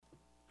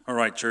All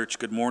right, church,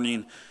 good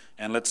morning,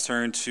 and let's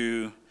turn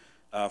to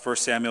 1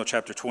 Samuel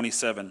chapter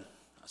 27.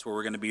 That's where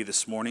we're going to be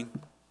this morning.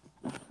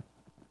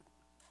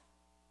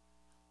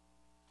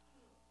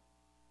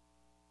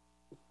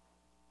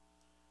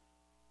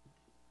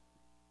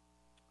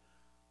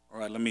 All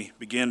right, let me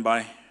begin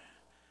by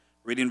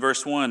reading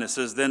verse 1. It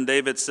says, "Then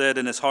David said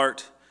in his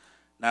heart,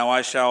 'Now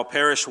I shall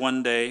perish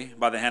one day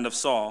by the hand of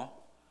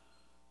Saul.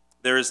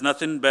 There is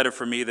nothing better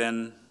for me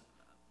than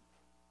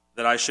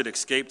that I should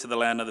escape to the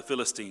land of the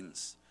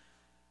Philistines.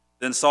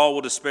 Then Saul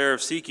will despair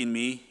of seeking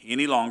me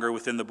any longer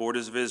within the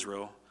borders of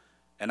Israel,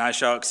 and I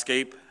shall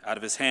escape out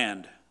of his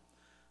hand.'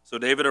 So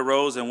David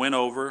arose and went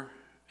over,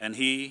 and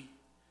he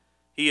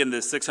and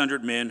the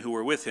 600 men who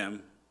were with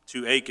him,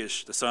 to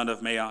Achish, the son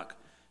of Maoch,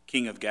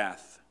 king of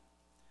Gath.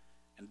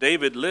 And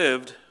David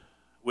lived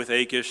with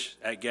Achish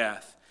at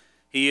Gath,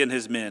 he and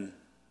his men,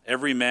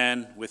 every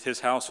man with his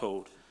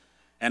household,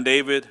 and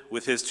David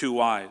with his 2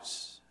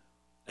 wives,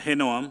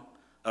 Ahinoam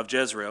of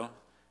Jezreel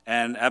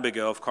and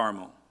Abigail of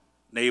Carmel,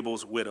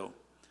 Nabal's widow.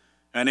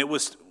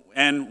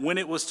 And when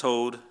it was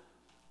told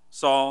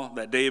Saul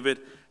that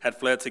David had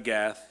fled to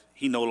Gath,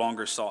 he no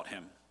longer sought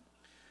him.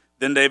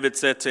 Then David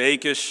said to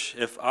Achish,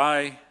 'If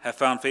I have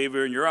found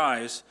favor in your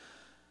eyes,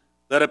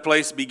 let a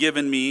place be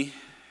given me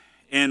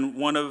in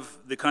one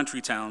of the country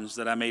towns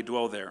that I may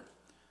dwell there.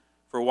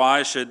 For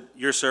why should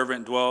your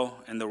servant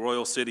dwell in the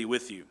royal city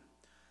with you?'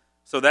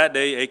 So that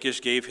day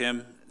Achish gave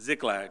him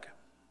Ziklag.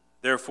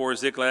 Therefore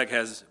Ziklag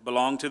has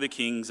belonged to the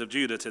kings of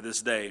Judah to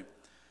this day.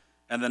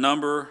 And the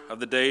number of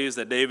the days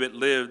that David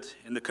lived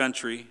in the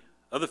country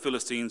of the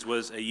Philistines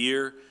was 1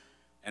 year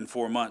and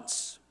 4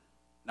 months.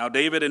 Now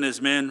David and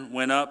his men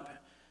went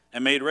up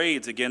and made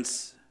raids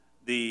against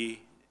the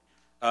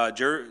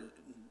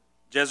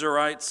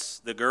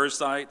Jezreelites, the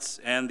Girzites,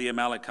 and the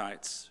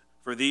Amalekites,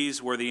 for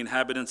these were the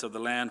inhabitants of the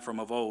land from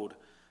of old,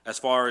 as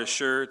far as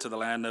Shur to the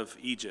land of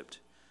Egypt.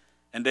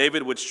 And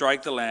David would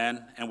strike the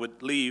land and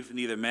would leave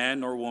neither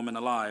man nor woman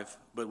alive,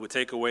 but would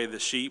take away the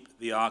sheep,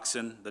 the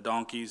oxen, the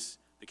donkeys,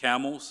 the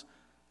camels,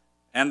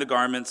 and the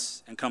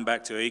garments, and come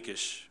back to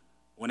Achish.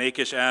 When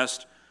Achish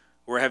asked,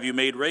 'Where have you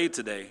made raid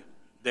today?'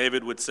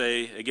 David would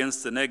say,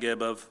 'Against the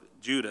Negeb of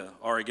Judah,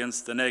 or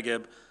against the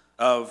Negeb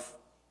of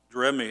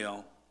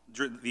Jerahmeel,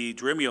 the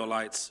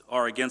Jerahmeelites,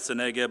 or against the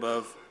Negeb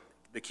of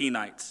the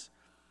Kenites.'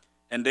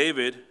 And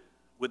David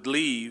would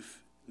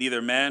leave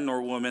neither man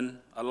nor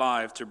woman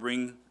alive to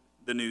bring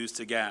the news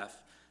to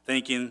Gath,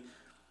 thinking,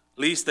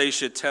 lest they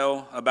should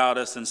tell about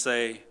us and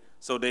say,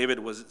 'So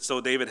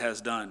David has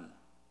done.'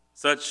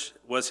 Such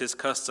was his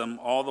custom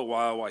all the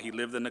while he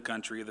lived in the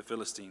country of the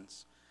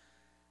Philistines.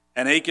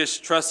 And Achish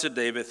trusted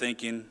David,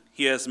 thinking,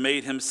 'He has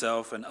made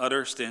himself an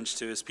utter stench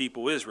to his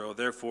people Israel.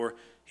 Therefore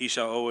he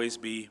shall always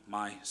be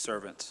my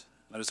servant.'"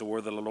 That is the word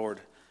of the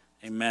Lord.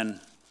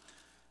 Amen.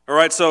 All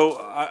right, so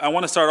I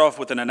want to start off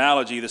with an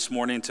analogy this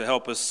morning to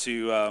help us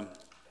to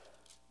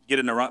get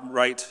in the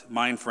right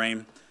mind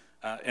frame.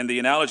 And the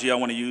analogy I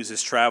want to use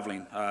is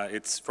traveling.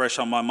 It's fresh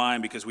on my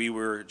mind because we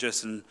were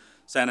just in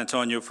San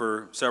Antonio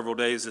for several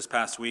days this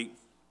past week.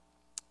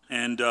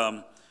 And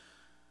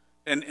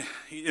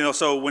you know,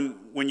 so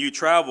when you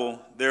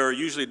travel, there are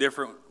usually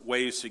different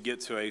ways to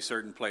get to a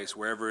certain place,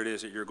 wherever it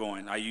is that you're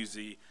going. I use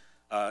the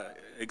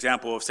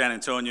example of San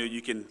Antonio.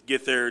 You can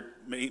get there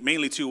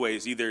mainly 2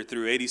 ways, either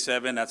through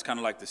 87, that's kind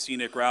of like the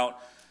scenic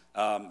route.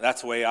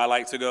 That's the way I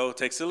like to go. It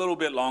takes a little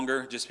bit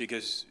longer just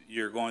because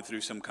you're going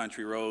through some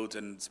country roads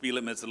and speed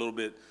limit's a little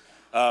bit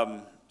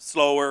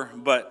slower,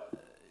 but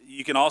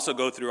you can also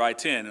go through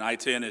I-10, and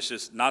I-10 is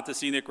just not the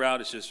scenic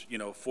route. It's just,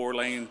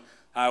 4-lane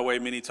highway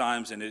many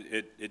times, and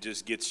it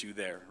just gets you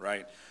there,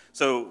 right?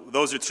 So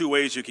those are 2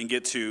 ways you can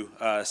get to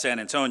San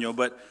Antonio,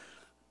 but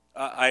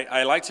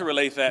I like to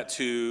relate that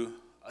to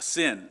a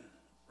sin,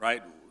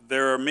 right?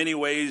 There are many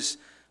ways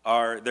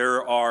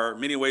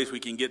we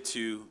can get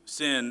to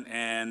sin,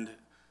 and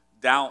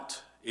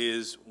doubt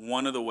is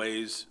one of the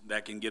ways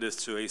that can get us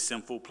to a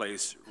sinful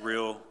place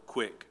real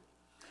quick.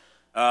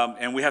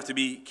 And we have to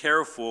be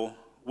careful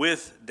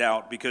with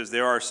doubt because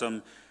there are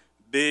some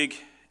big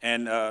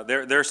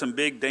there are some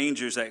big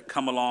dangers that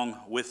come along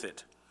with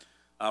it.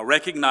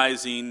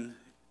 Recognizing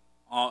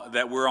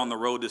that we're on the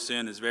road to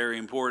sin is very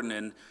important,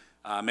 and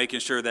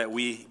making sure that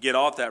we get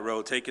off that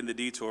road, taking the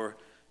detour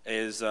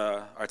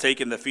or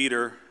taking the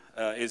feeder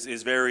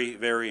is very,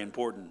 very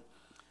important.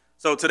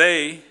 So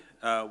today,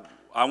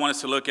 I want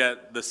us to look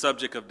at the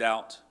subject of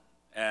doubt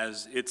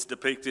as it's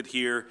depicted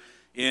here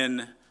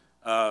in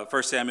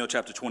 1 Samuel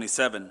chapter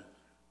 27.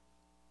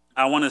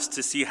 I want us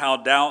to see how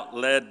doubt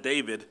led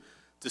David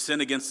to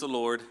sin against the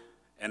Lord,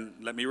 and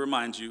let me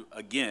remind you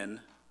again,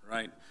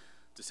 right,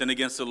 to sin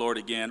against the Lord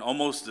again,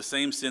 almost the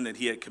same sin that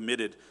he had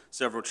committed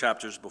several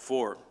chapters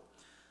before.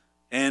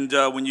 And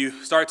when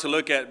you start to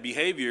look at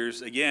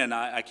behaviors, again,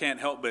 I can't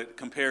help but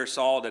compare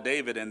Saul to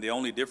David, and the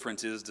only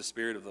difference is the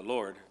Spirit of the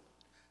Lord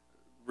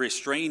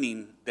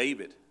restraining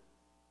David.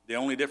 The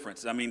only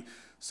difference. I mean,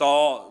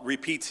 Saul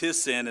repeats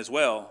his sin as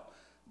well,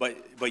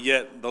 but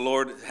yet the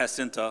Lord has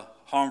sent a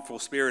harmful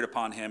spirit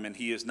upon him, and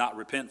he is not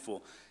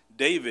repentful.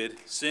 David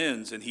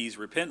sins and he's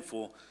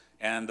repentful,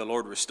 and the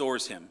Lord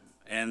restores him.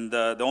 And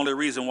the only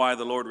reason why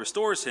the Lord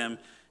restores him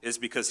is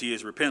because he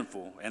is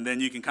repentful. And then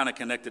you can kind of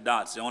connect the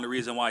dots. The only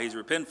reason why he's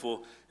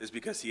repentful is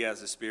because he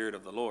has the Spirit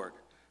of the Lord,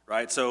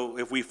 right? So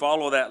if we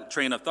follow that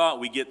train of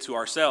thought, we get to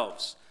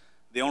ourselves.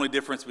 The only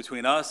difference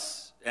between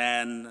us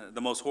and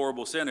the most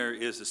horrible sinner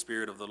is the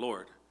Spirit of the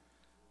Lord.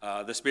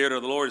 The Spirit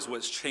of the Lord is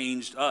what's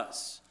changed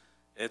us.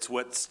 It's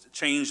what's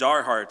changed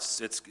our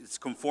hearts. It's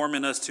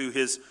conforming us to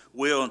his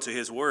will and to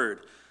his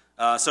word.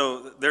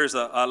 So there's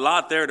a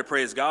lot there to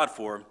praise God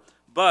for.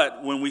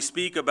 But when we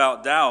speak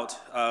about doubt,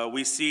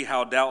 we see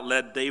how doubt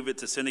led David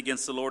to sin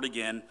against the Lord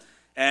again.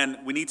 And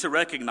we need to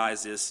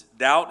recognize this.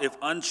 Doubt, if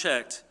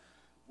unchecked,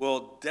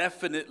 will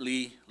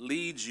definitely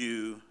lead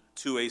you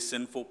to a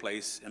sinful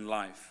place in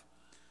life.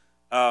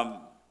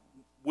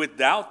 With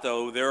doubt,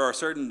 though, there are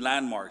certain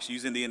landmarks.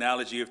 Using the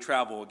analogy of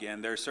travel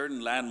again, there are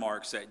certain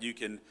landmarks that you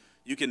can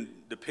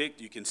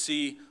depict, you can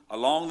see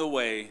along the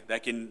way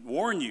that can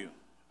warn you,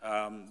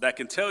 that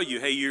can tell you,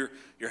 hey, you're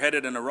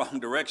headed in the wrong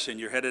direction.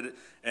 You're headed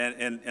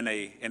in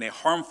a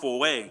harmful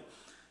way,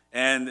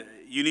 and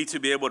you need to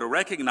be able to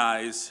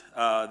recognize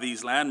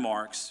these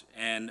landmarks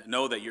and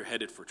know that you're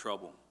headed for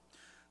trouble.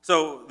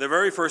 So the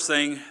very first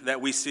thing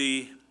that we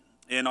see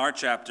in our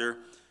chapter,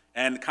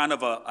 and kind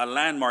of a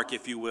landmark,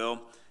 if you will,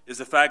 is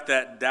the fact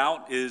that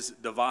doubt is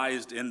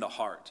devised in the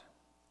heart,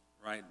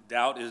 right?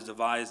 Doubt is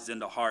devised in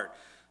the heart.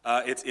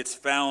 It's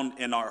found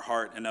in our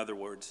heart, in other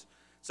words.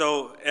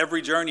 So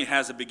every journey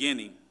has a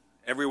beginning.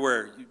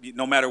 Everywhere,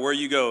 no matter where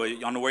you go,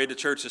 on the way to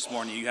church this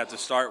morning, you have to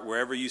start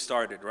wherever you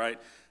started, right?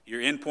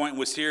 Your end point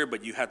was here,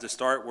 but you have to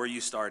start where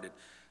you started.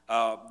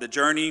 The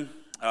journey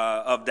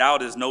of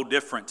doubt is no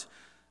different.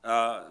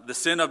 The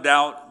sin of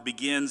doubt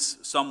begins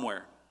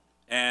somewhere.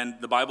 And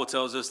the Bible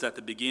tells us that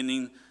the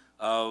beginning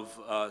of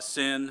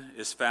sin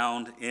is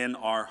found in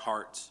our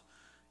hearts.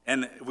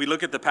 And we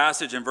look at the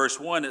passage in verse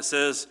 1, it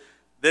says,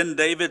 then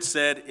David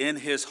said in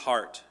his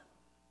heart,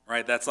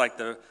 right? That's like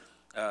the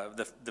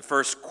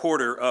first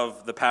quarter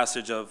of the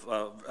passage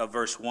of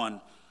verse 1.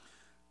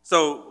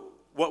 So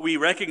what we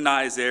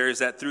recognize there is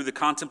that through the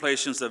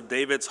contemplations of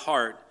David's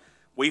heart,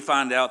 we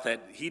find out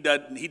that he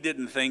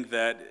didn't think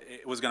that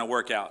it was going to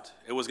work out.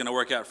 It was going to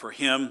work out for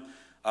him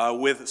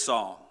with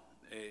Saul.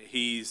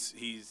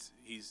 He's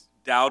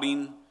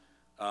doubting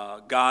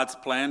God's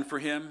plan for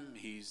him.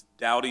 He's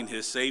doubting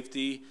his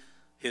safety,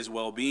 his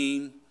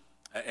well-being,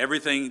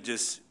 everything.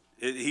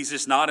 He's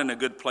just not in a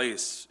good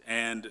place.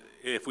 And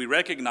if we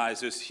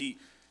recognize this, he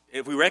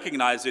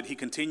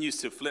continues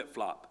to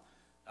flip-flop.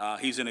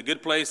 He's in a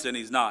good place and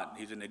he's not.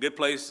 He's in a good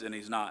place and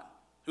he's not.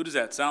 Who does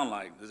that sound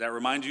like? Does that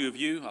remind you of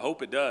you? I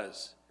hope it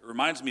does. It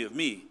reminds me of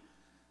me.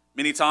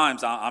 Many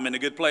times I'm in a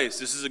good place.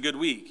 This is a good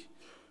week.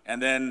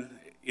 And then,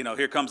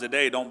 here comes a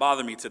day, don't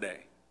bother me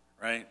today,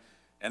 right?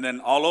 And then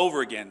all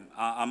over again,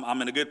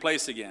 I'm in a good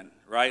place again,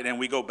 right? And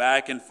we go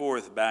back and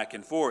forth, back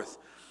and forth.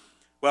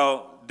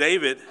 Well,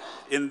 David,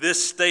 in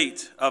this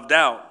state of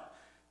doubt,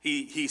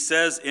 he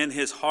says in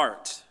his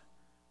heart,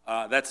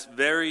 that's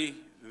very,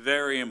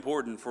 very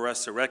important for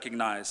us to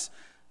recognize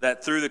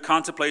that through the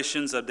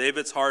contemplations of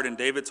David's heart and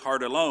David's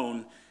heart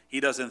alone, he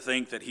doesn't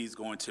think that he's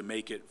going to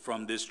make it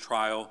from this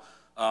trial,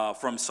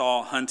 from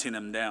Saul hunting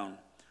him down.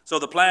 So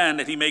the plan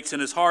that he makes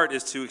in his heart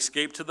is to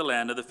escape to the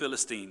land of the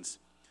Philistines.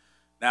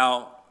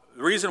 Now,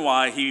 the reason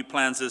why he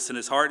plans this in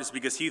his heart is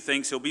because he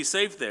thinks he'll be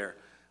safe there.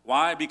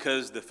 Why?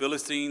 Because the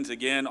Philistines,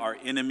 again, are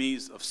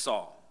enemies of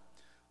Saul.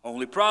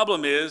 Only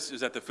problem is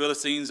that the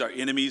Philistines are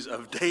enemies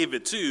of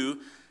David too,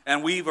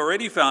 and we've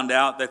already found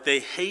out that they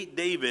hate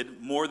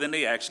David more than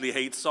they actually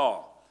hate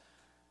Saul.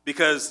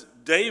 Because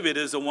David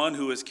is the one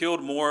who has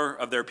killed more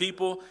of their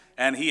people,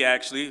 and he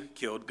actually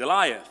killed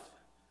Goliath,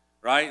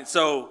 right?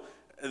 So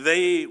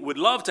they would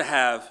love to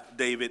have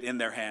David in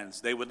their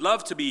hands. They would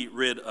love to be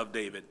rid of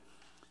David.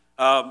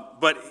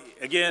 But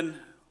again,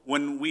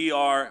 when we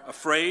are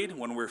afraid,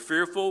 when we're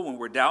fearful, when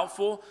we're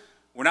doubtful,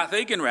 we're not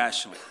thinking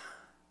rationally.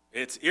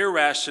 It's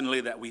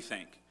irrationally that we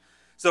think.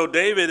 So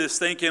David is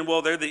thinking,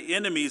 well, they're the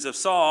enemies of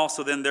Saul,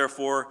 so then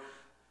therefore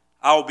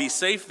I'll be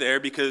safe there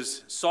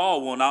because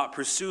Saul will not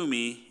pursue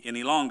me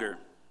any longer.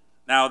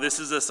 Now, this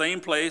is the same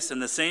place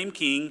and the same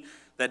king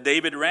that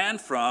David ran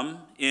from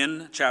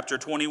in chapter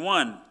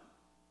 21.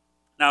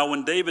 Now,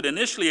 when David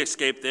initially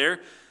escaped there,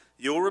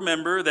 you'll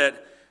remember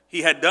that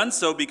he had done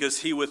so because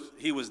he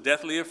was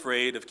deathly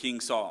afraid of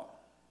King Saul.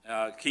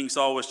 King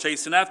Saul was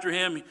chasing after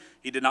him.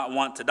 He did not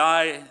want to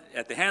die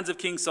at the hands of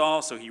King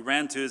Saul, so he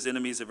ran to his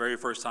enemies the very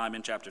first time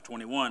in chapter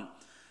 21.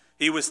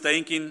 He was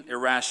thinking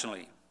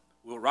irrationally.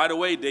 Well, right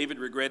away, David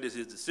regretted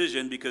his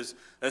decision because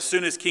as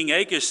soon as King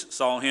Achish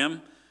saw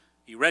him,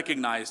 he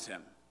recognized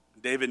him.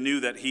 David knew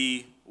that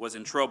he was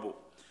in trouble.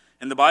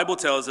 And the Bible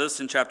tells us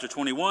in chapter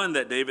 21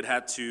 that David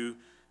had to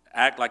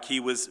act like he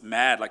was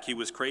mad, like he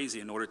was crazy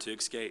in order to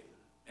escape.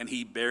 And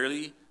he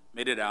barely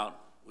made it out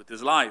with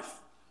his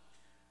life.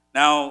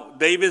 Now,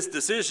 David's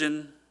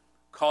decision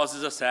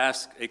causes us to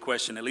ask a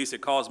question. At least it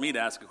caused me to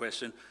ask a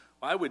question.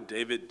 Why would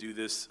David do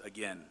this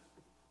again?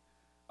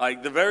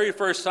 Like the very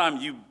first time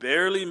you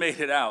barely made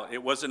it out,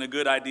 it wasn't a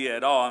good idea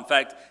at all. In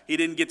fact, he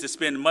didn't get to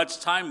spend much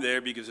time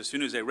there because as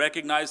soon as they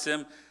recognized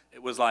him,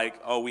 it was like,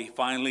 oh, we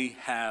finally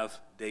have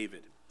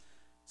David.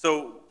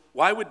 So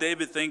why would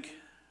David think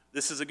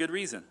this is a good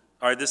reason?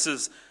 All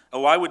right,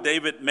 why would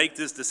David make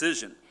this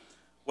decision?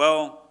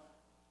 Well,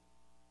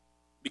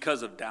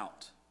 because of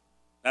doubt.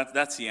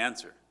 That's the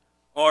answer.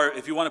 Or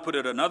if you want to put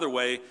it another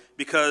way,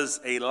 because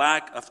a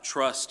lack of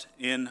trust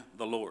in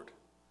the Lord.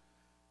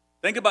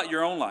 Think about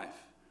your own life.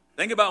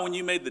 Think about when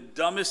you made the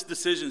dumbest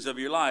decisions of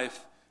your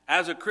life.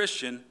 As a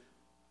Christian,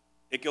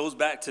 it goes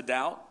back to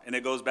doubt and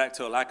it goes back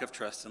to a lack of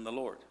trust in the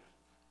Lord.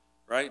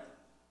 Right?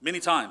 Many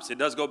times it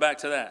does go back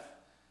to that.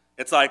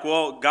 It's like,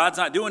 well, God's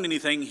not doing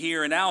anything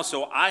here and now,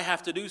 so I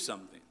have to do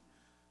something.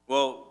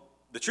 Well,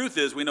 the truth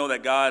is we know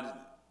that God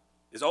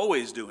is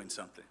always doing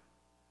something.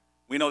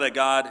 We know that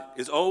God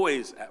is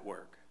always at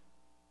work.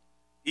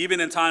 Even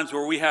in times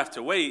where we have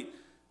to wait,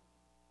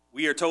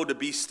 we are told to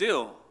be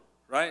still,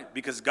 right?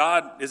 Because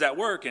God is at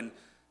work and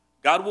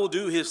God will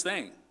do his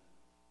thing.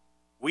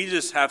 We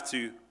just have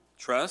to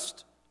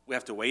trust. We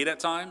have to wait at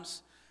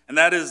times. And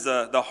that is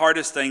the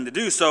hardest thing to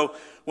do. So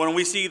when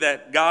we see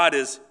that God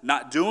is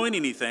not doing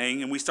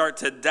anything and we start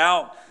to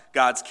doubt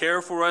God's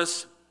care for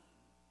us,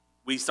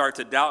 we start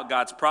to doubt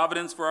God's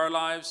providence for our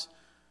lives,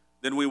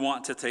 then we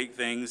want to take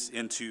things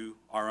into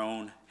our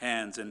own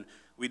hands. And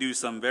we do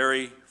some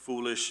very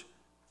foolish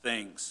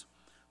things.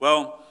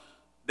 Well,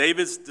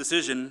 David's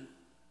decision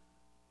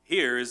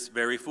here is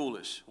very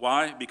foolish.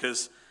 Why?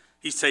 Because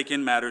he's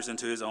taken matters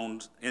into his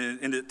own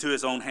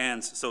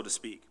hands, so to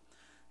speak.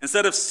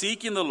 Instead of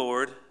seeking the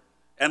Lord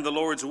and the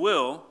Lord's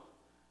will,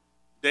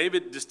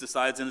 David just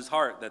decides in his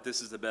heart that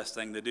this is the best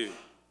thing to do.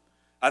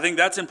 I think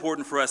that's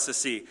important for us to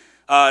see.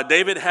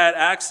 David had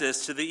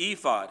access to the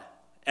ephod,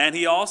 and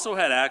he also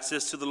had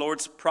access to the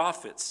Lord's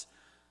prophets.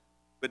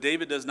 But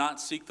David does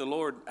not seek the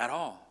Lord at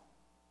all.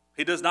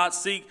 He does not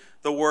seek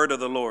the word of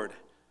the Lord.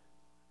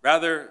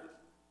 Rather,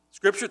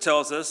 Scripture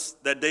tells us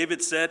that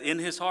David said in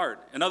his heart.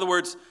 In other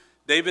words,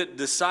 David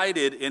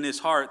decided in his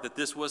heart that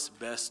this was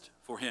best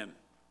for him.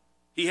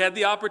 He had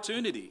the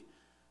opportunity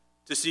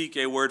to seek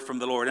a word from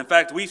the Lord. In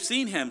fact, we've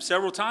seen him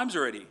several times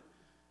already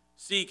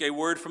seek a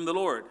word from the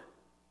Lord.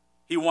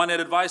 He wanted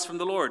advice from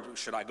the Lord.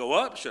 Should I go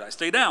up? Should I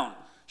stay down?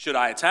 Should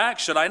I attack?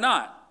 Should I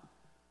not?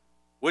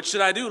 What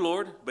should I do,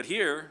 Lord? But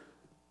here,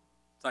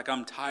 it's like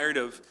I'm tired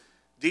of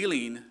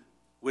dealing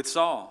with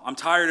Saul. I'm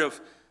tired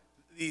of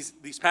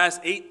these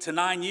past 8 to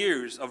 9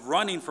 years of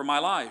running for my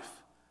life.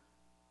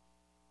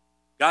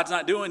 God's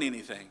not doing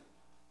anything.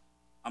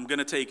 I'm going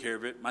to take care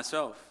of it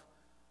myself.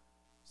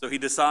 So he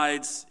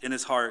decides in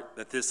his heart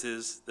that this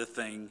is the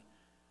thing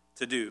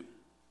to do.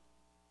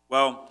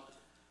 Well,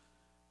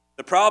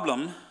 the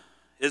problem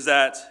is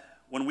that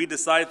when we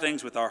decide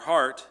things with our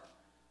heart,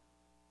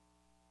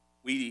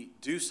 we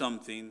do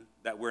something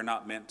that we're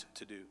not meant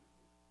to do.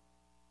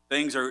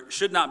 Things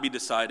should not be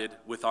decided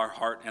with our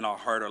heart and our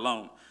heart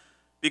alone.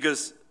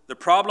 Because the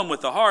problem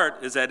with the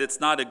heart is that it's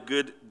not a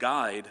good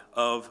guide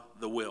of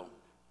the will.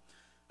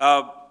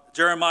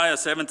 Jeremiah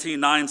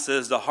 17:9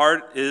 says, "The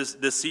heart is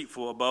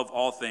deceitful above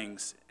all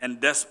things and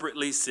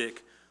desperately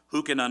sick.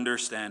 Who can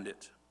understand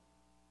it?"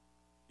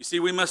 You see,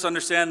 we must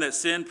understand that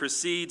sin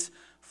proceeds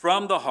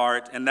from the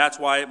heart, and that's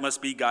why it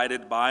must be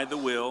guided by the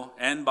will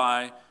and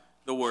by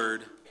the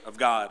word of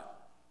God.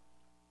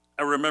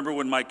 I remember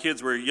when my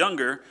kids were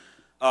younger,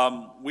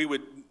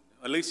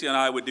 Alicia and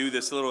I would do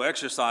this little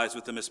exercise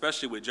with them,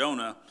 especially with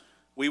Jonah.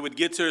 We would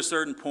get to a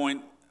certain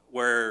point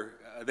where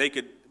they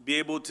could be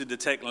able to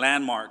detect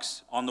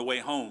landmarks on the way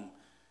home.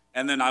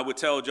 And then I would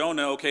tell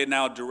Jonah, okay,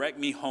 now direct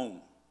me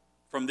home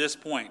from this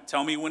point.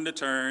 Tell me when to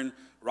turn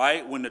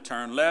right, when to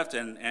turn left,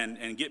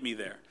 and get me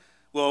there.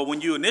 Well, when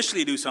you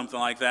initially do something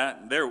like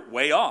that, they're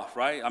way off,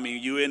 right? I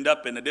mean, you end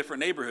up in a different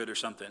neighborhood or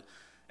something.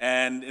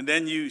 And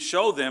then you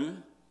show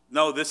them,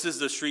 no, this is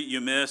the street you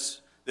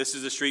miss. This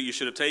is the street you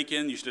should have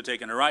taken. You should have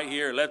taken a right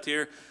here, left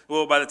here.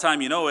 Well, by the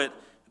time you know it,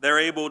 they're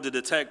able to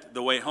detect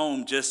the way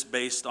home just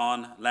based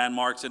on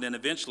landmarks, and then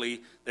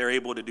eventually they're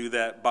able to do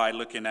that by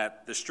looking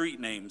at the street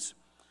names.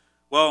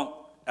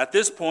 Well, at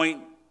this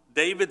point,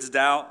 David's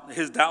doubt,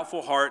 his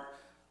doubtful heart,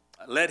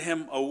 led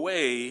him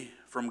away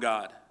from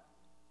God.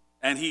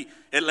 And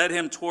it led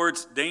him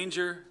towards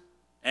danger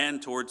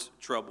and towards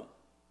trouble.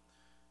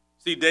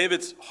 See,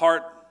 David's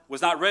heart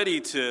was not ready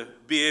to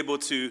be able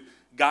to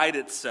guide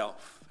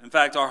itself. In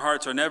fact, our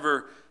hearts are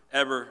never,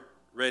 ever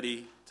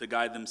ready to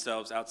guide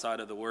themselves outside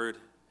of the word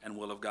and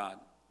will of God.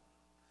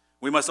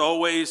 We must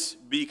always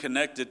be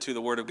connected to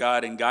the word of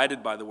God and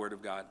guided by the word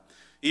of God.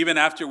 Even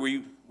after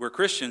we're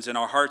Christians and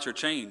our hearts are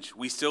changed,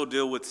 we still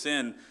deal with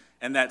sin,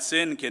 and that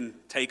sin can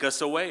take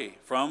us away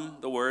from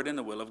the word and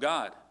the will of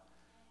God.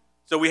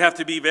 So we have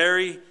to be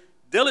very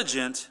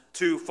diligent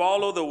to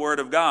follow the word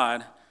of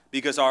God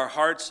because our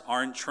hearts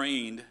aren't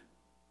trained.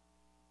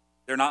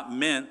 They're not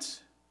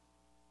meant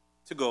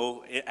to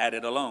go at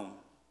it alone.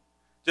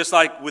 Just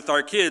like with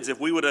our kids, if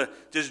we would have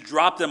just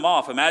dropped them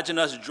off, imagine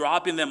us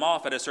dropping them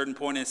off at a certain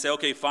point and say,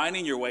 okay,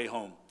 finding your way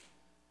home.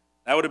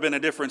 That would have been a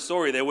different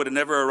story. They would have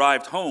never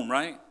arrived home,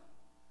 right?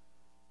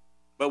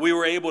 But we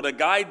were able to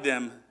guide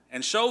them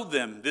and show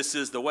them this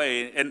is the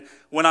way. And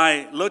when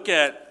I look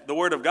at the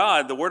Word of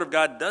God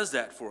does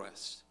that for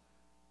us.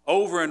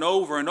 Over and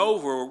over and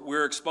over,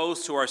 we're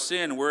exposed to our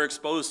sin. We're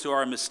exposed to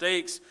our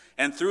mistakes.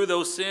 And through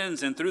those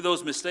sins and through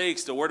those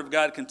mistakes, the Word of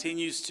God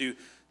continues to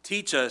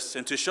teach us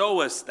and to show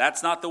us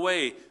that's not the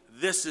way.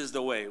 This is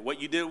the way. What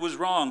you did was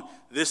wrong.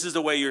 This is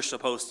the way you're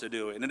supposed to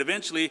do it. And then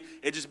eventually,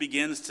 it just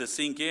begins to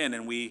sink in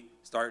and we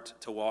start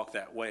to walk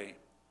that way.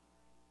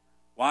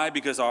 Why?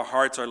 Because our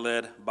hearts are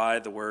led by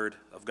the Word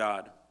of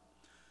God.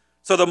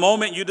 So the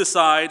moment you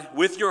decide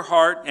with your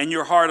heart and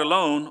your heart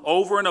alone,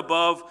 over and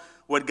above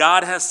what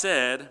God has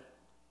said,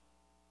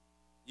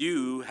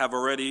 you have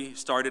already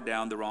started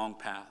down the wrong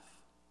path.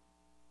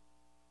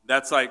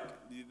 That's like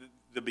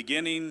the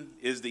beginning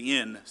is the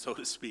end, so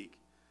to speak.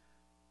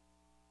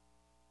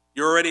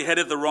 You're already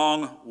headed the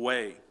wrong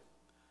way.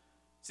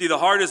 See, the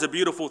heart is a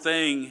beautiful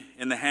thing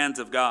in the hands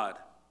of God.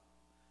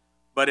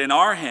 But in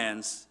our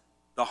hands,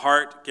 the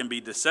heart can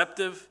be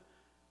deceptive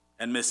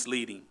and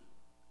misleading.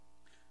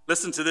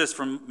 Listen to this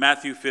from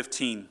Matthew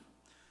 15,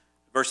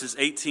 verses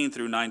 18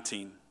 through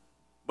 19.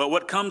 But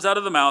what comes out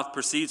of the mouth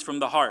proceeds from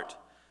the heart,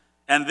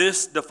 and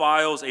this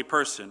defiles a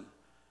person.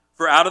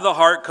 For out of the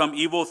heart come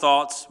evil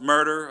thoughts,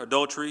 murder,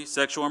 adultery,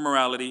 sexual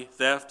immorality,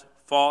 theft,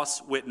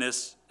 false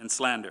witness, and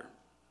slander.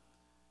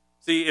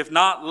 See, if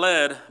not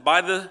led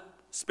by the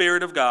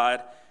Spirit of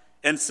God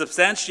and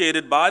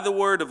substantiated by the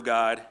Word of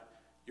God,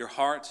 your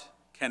heart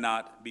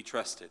cannot be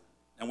trusted.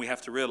 And we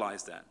have to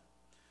realize that.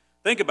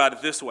 Think about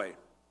it this way.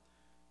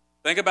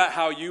 Think about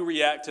how you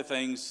react to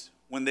things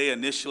when they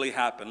initially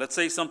happen. Let's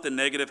say something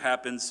negative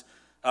happens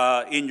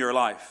in your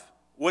life.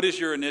 What is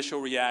your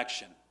initial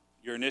reaction?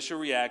 Your initial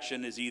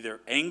reaction is either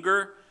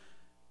anger,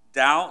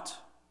 doubt,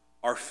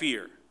 or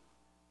fear.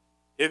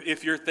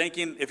 If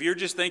you're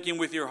just thinking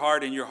with your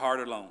heart and your heart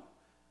alone,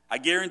 I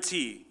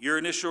guarantee your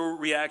initial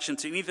reaction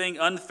to anything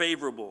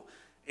unfavorable,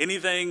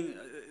 anything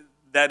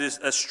that is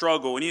a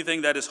struggle,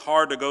 anything that is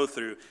hard to go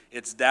through,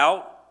 it's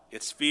doubt,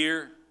 it's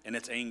fear, and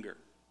it's anger.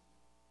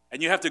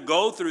 And you have to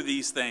go through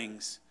these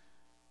things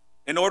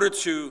in order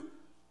to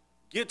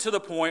get to the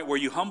point where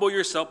you humble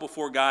yourself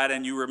before God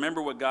and you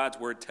remember what God's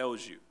Word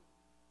tells you.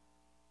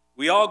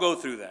 We all go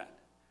through that.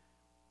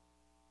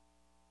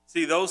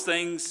 See, those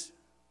things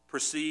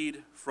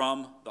proceed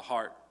from the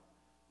heart.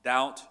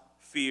 Doubt,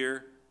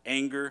 fear,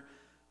 anger,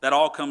 that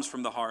all comes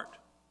from the heart.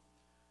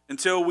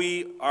 Until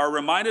we are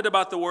reminded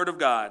about the Word of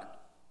God,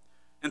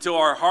 until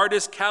our heart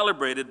is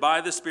calibrated by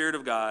the Spirit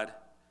of God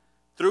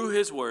through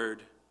His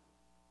Word,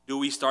 do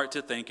we start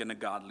to think in a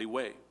godly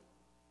way.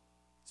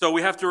 So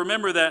we have to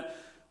remember that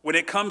when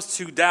it comes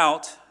to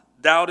doubt,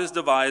 doubt is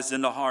devised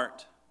in the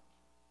heart.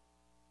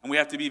 And we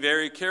have to be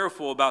very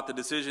careful about the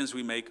decisions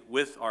we make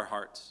with our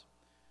hearts.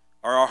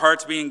 Are our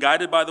hearts being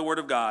guided by the Word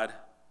of God,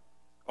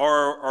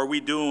 or are we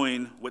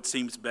doing what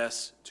seems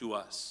best to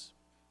us?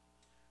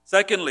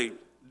 Secondly,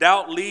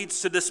 doubt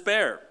leads to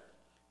despair.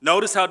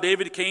 Notice how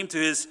David came to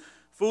his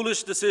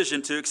foolish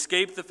decision to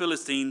escape the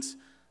Philistines,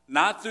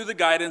 not through the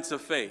guidance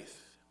of faith.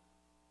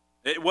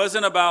 It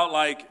wasn't about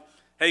like,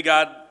 hey,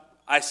 God,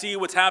 I see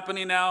what's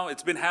happening now.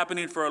 It's been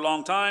happening for a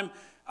long time.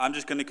 I'm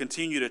just going to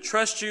continue to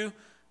trust you.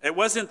 It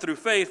wasn't through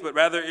faith, but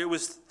rather it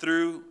was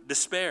through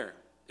despair.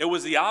 It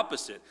was the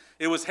opposite.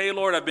 It was, hey,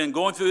 Lord, I've been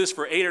going through this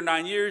for 8 or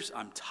 9 years.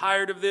 I'm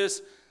tired of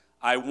this.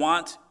 I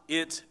want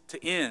it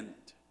to end.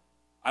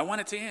 I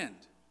want it to end.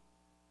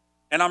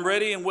 And I'm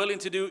ready and willing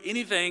to do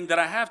anything that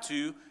I have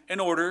to in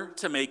order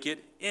to make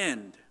it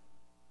end.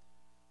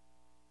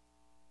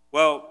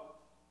 Well,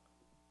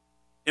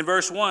 in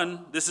verse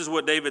 1, this is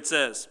what David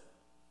says.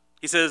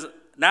 He says,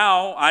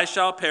 now I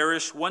shall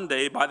perish one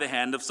day by the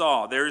hand of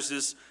Saul. There's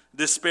this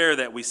despair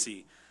that we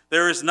see.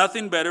 There is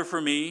nothing better for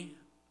me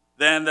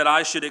than that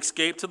I should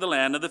escape to the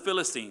land of the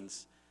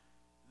Philistines.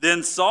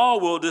 Then Saul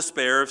will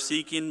despair of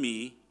seeking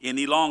me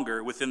any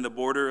longer within the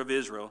border of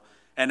Israel,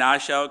 and I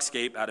shall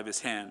escape out of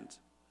his hand.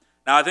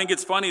 Now I think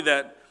it's funny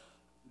that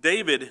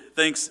David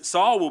thinks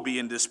Saul will be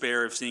in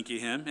despair of seeking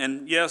him.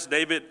 And yes,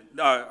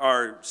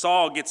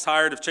 Saul gets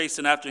tired of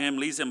chasing after him,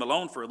 leaves him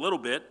alone for a little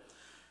bit.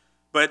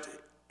 But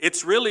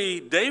it's really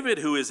David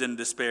who is in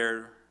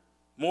despair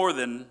more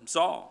than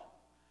Saul.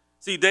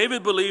 See,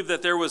 David believed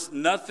that there was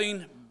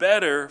nothing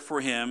better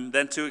for him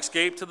than to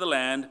escape to the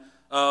land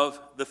of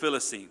the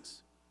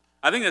Philistines.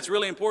 I think that's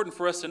really important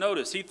for us to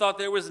notice. He thought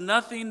there was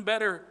nothing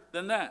better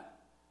than that.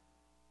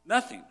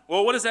 Nothing.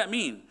 Well, what does that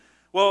mean?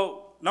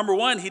 Well, number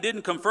one, he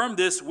didn't confirm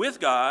this with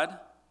God.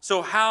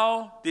 So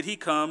how did he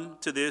come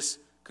to this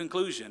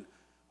conclusion?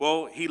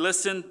 Well, he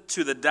listened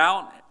to the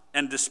doubt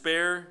and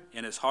despair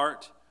in his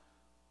heart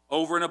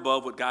over and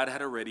above what God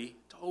had already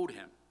told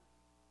him.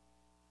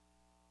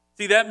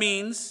 See, that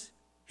means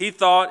he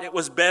thought it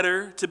was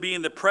better to be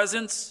in the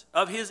presence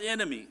of his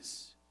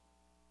enemies.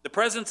 The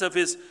presence of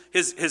his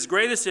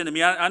greatest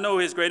enemy. I know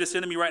his greatest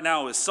enemy right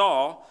now is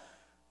Saul.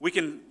 We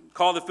can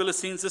call the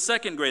Philistines the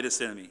second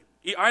greatest enemy.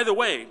 Either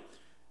way,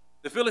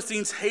 The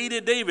Philistines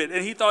hated David,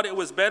 and he thought it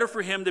was better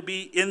for him to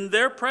be in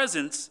their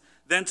presence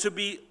than to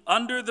be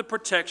under the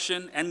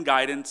protection and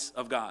guidance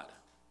of God.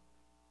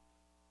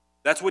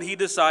 That's what he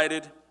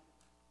decided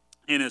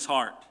in his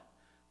heart.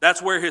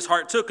 That's where his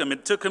heart took him.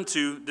 It took him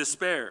to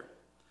despair.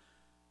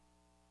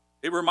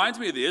 It reminds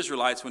me of the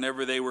Israelites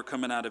whenever they were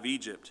coming out of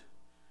Egypt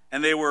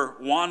and they were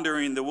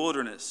wandering the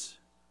wilderness.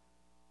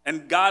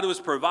 And God was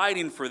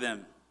providing for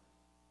them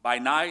by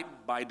night,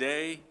 by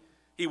day.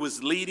 He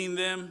was leading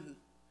them.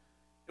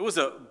 It was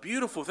a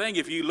beautiful thing.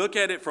 If you look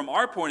at it from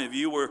our point of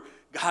view, where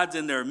God's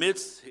in their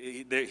midst,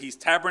 he's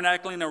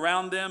tabernacling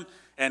around them,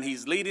 and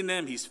he's leading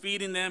them, he's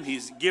feeding them,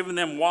 he's giving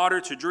them water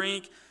to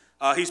drink.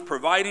 He's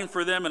providing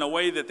for them in a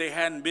way that they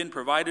hadn't been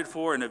provided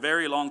for in a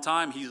very long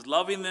time. He's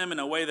loving them in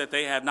a way that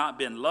they have not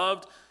been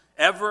loved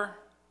ever.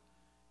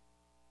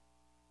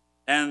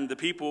 And the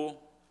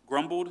people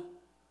grumbled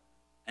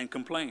and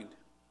complained.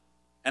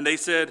 And they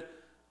said,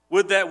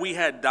 "Would that we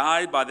had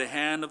died by the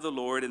hand of the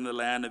Lord in the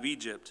land of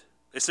Egypt."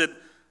 They said,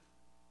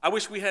 "I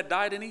wish we had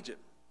died in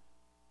Egypt,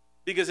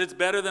 because it's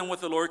better than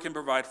what the Lord can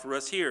provide for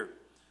us here.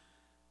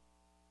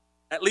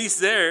 At least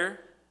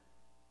there,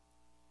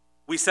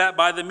 we sat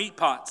by the meat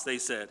pots," they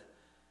said,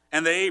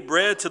 "and they ate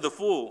bread to the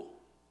full.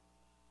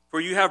 For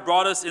you have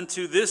brought us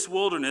into this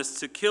wilderness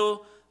to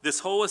kill this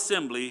whole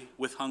assembly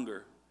with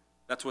hunger."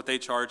 That's what they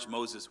charged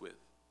Moses with.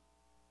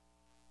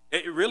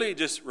 It really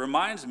just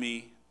reminds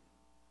me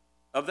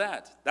of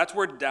that. That's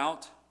where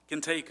doubt can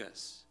take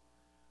us.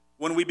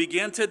 When we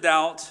begin to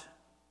doubt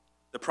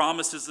the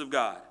promises of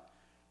God,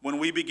 when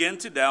we begin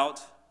to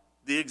doubt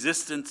the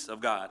existence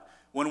of God,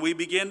 when we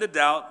begin to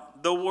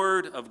doubt the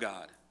Word of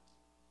God,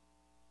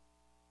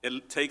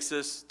 it takes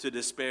us to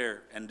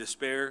despair, and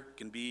despair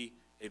can be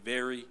a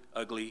very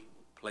ugly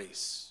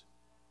place.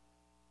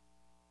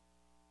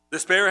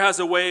 Despair has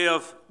a way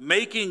of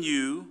making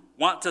you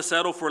want to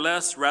settle for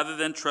less rather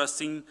than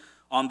trusting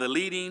on the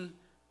leading,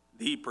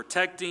 the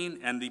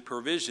protecting, and the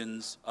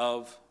provisions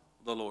of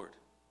the Lord.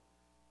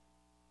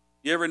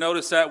 You ever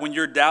notice that when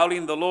you're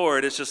doubting the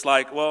Lord, it's just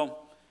like,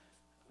 well,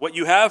 what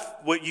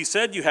you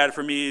said you had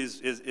for me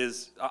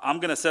is I'm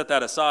going to set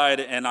that aside,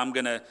 and I'm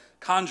going to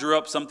conjure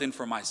up something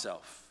for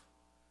myself.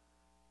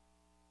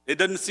 It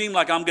doesn't seem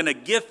like I'm going to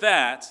get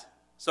that,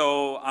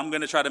 so I'm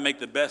going to try to make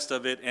the best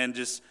of it and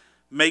just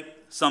make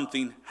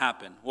something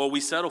happen. Well,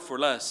 we settle for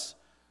less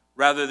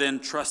rather than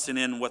trusting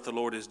in what the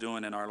Lord is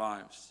doing in our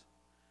lives.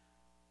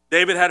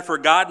 David had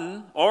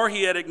forgotten, or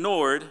he had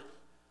ignored,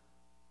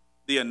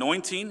 the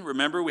anointing.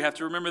 Remember, we have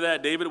to remember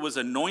that David was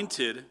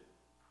anointed.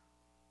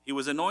 He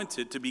was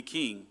anointed to be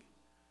king.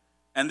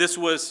 And this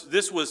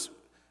was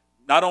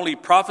not only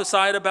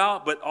prophesied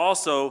about, but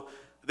also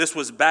this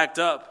was backed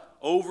up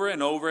over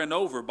and over and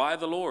over by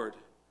the Lord,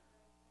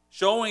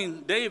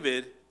 showing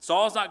David,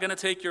 Saul's not going to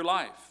take your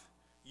life.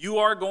 You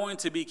are going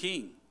to be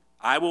king.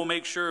 I will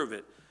make sure of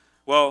it.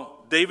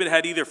 Well, David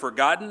had either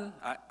forgotten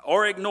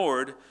or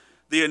ignored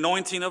the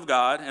anointing of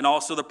God and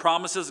also the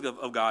promises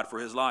of God for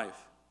his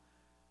life.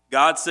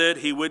 God said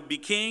he would be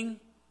king,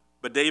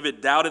 but David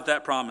doubted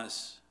that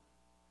promise.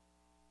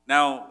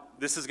 Now,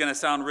 this is going to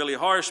sound really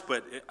harsh,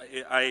 but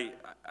I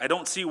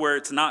don't see where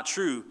it's not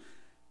true.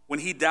 When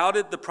he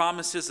doubted the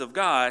promises of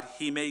God,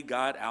 he made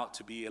God out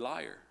to be a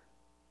liar.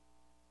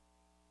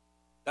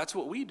 That's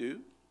what we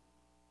do.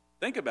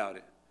 Think about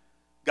it.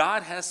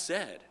 God has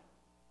said.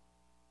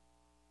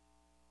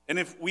 And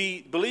if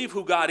we believe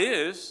who God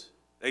is,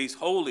 that he's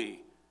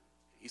holy,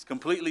 he's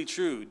completely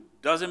true,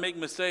 doesn't make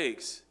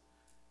mistakes.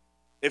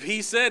 If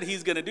he said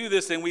he's going to do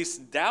this and we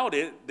doubt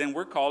it, then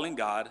we're calling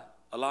God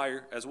a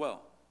liar as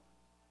well.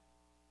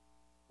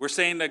 We're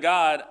saying to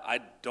God,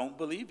 I don't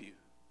believe you.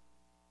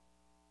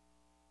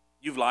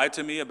 You've lied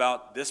to me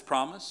about this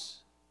promise.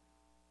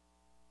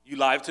 You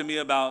lied to me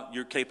about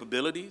your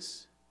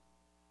capabilities.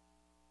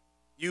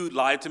 You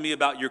lied to me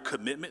about your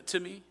commitment to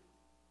me.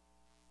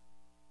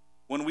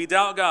 When we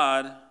doubt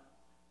God,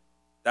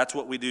 that's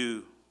what we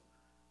do.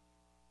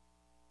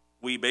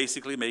 We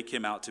basically make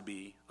him out to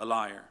be a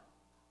liar.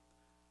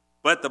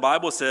 But the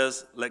Bible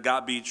says, let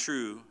God be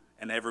true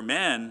and every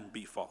man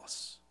be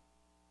false.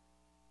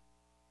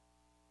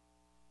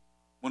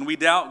 When we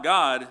doubt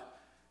God,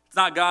 it's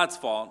not God's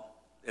fault,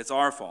 it's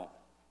our fault.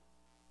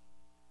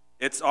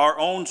 It's our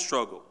own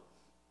struggle.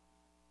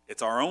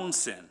 It's our own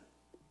sin.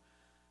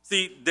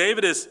 See,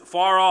 David is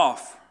far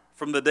off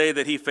from the day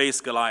that he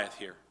faced Goliath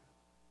here.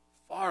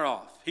 Far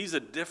off. He's a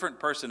different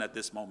person at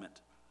this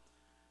moment.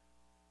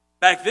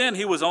 Back then,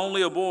 he was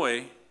only a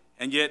boy,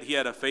 and yet he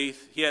had a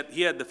faith. He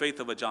had the faith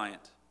of a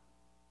giant.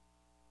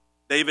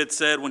 David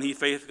said when he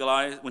faced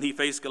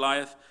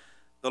Goliath,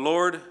 "The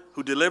Lord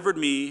who delivered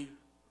me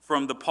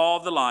from the paw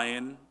of the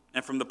lion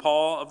and from the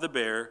paw of the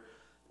bear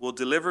will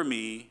deliver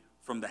me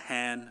from the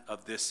hand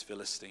of this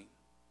Philistine."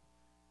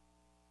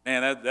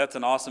 Man, that's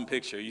an awesome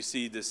picture. You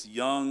see this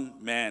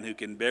young man who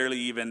can barely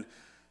even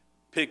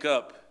pick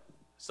up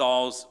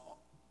Saul's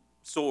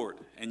sword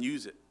and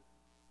use it.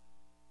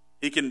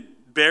 He can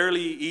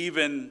barely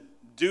even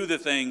do the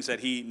things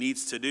that he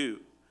needs to do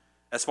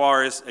as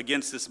far as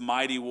against this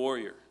mighty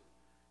warrior.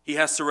 He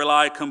has to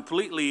rely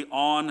completely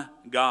on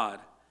God.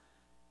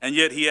 And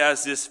yet he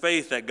has this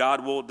faith that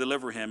God will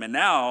deliver him. And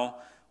now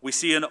we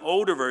see an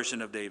older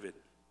version of David.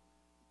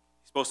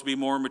 He's supposed to be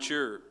more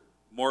mature,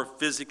 more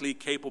physically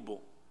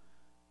capable,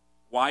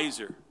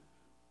 wiser.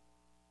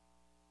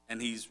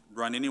 And he's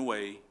running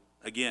away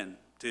again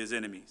to his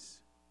enemies.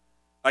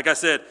 Like I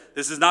said,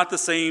 this is not the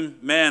same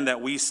man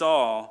that we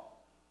saw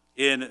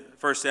in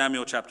 1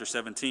 Samuel chapter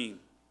 17.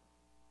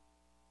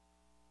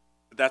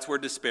 But that's where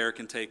despair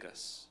can take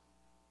us.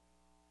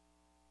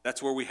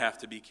 That's where we have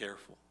to be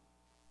careful.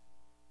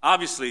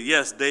 Obviously,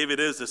 yes, David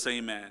is the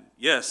same man.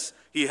 Yes,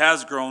 he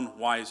has grown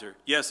wiser.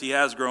 Yes, he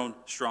has grown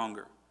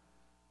stronger.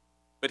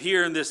 But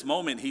here in this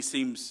moment, he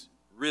seems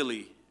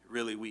really,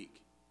 really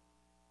weak.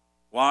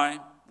 Why?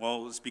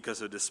 Well, it's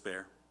because of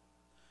despair.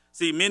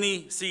 See,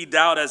 many see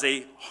doubt as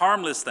a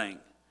harmless thing.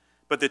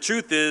 But the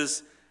truth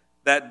is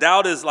that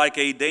doubt is like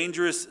a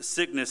dangerous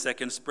sickness that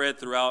can spread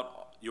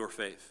throughout your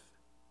faith.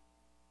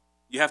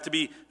 You have to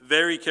be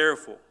very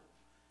careful.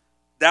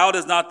 Doubt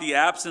is not the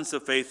absence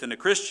of faith in a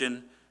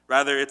Christian.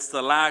 Rather, it's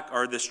the lack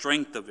or the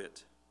strength of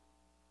it.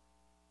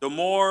 The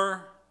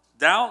more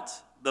doubt,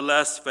 the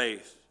less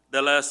faith.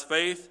 The less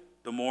faith,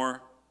 the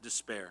more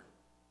despair.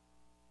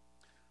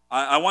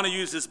 I want to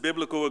use this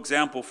biblical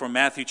example from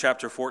Matthew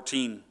chapter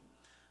 14,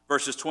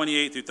 verses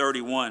 28 through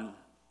 31.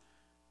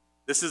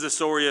 This is the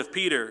story of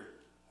Peter,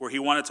 where he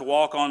wanted to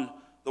walk on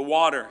the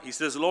water. He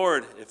says,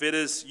 "Lord, if it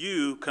is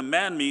you,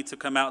 command me to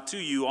come out to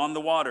you on the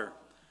water."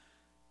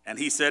 And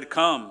he said,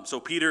 "Come." So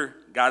Peter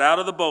got out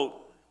of the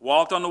boat,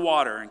 walked on the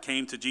water, and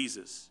came to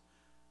Jesus.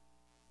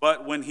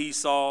 But when he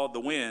saw the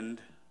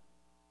wind,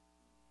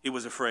 he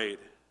was afraid.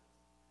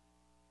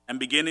 And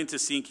beginning to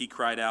sink, he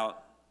cried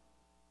out,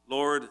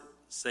 "Lord,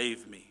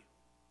 save me."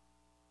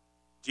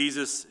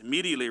 Jesus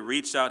immediately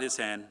reached out his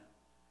hand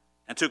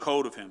and took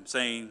hold of him,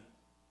 saying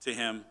to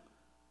him,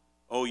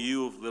 "O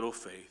you of little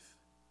faith,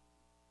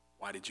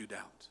 why did you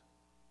doubt?"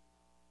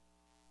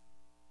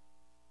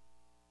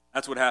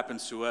 That's what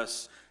happens to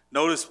us.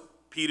 Notice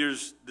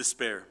Peter's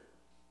despair.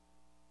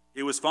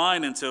 It was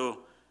fine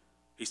until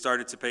he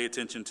started to pay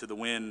attention to the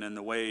wind and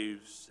the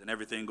waves and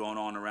everything going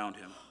on around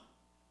him.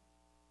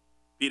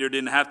 Peter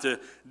didn't have to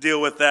deal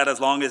with that as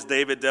long as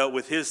David dealt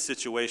with his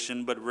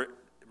situation, but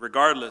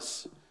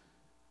regardless,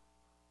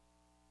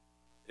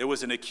 it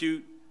was an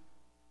acute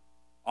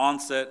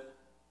onset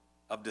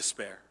of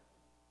despair.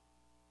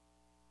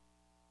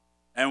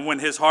 And when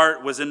his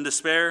heart was in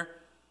despair,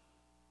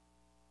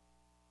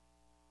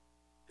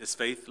 his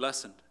faith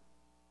lessened,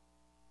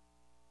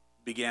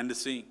 began to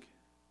sink.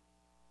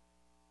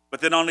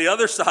 But then on the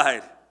other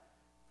side,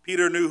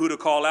 Peter knew who to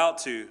call out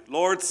to.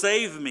 "Lord,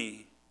 save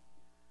me."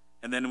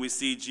 And then we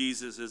see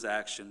Jesus'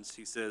 actions.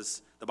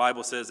 The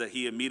Bible says that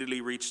he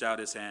immediately reached out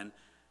his hand,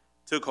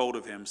 took hold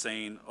of him,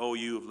 saying, "O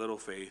you of little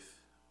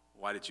faith,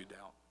 why did you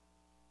doubt?"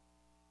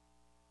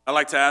 I'd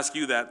like to ask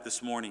you that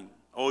this morning.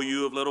 O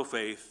you of little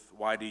faith,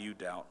 why do you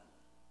doubt?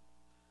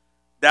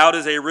 Doubt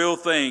is a real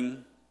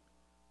thing,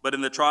 but in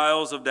the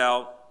trials of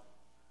doubt,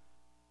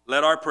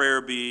 let our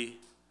prayer be,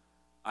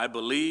 "I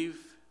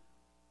believe,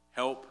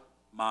 help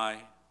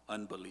my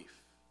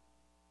unbelief."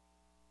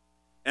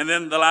 And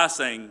then the last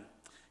thing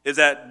is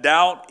that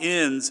doubt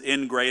ends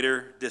in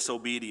greater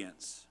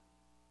disobedience.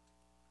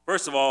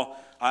 First of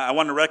all, I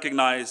want to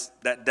recognize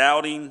that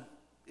doubting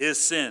is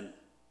sin.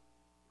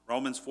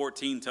 Romans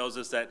 14 tells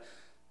us that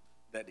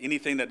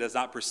anything that does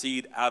not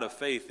proceed out of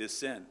faith is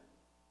sin.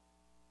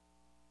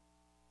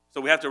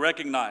 So we have to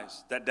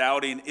recognize that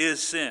doubting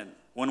is sin.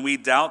 When we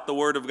doubt the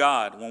Word of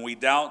God, when we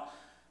doubt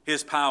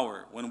His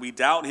power, when we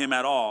doubt Him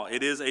at all,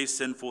 it is a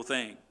sinful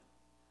thing.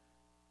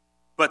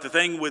 But the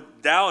thing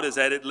with doubt is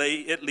that it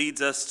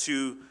leads us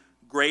to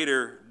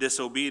greater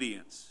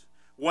disobedience.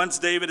 Once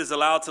David is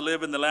allowed to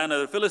live in the land of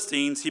the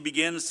Philistines, he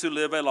begins to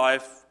live a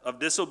life of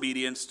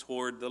disobedience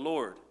toward the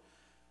Lord.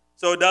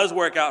 So it does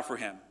work out for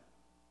him.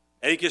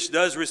 Achish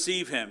does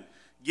receive him,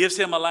 gives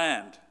him a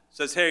land,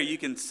 says, "Hey, you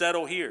can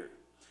settle here."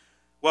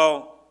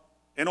 Well,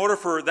 in order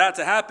for that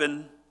to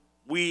happen,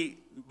 we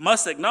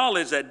must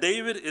acknowledge that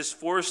David is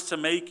forced to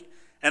make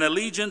an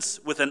allegiance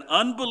with an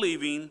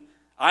unbelieving,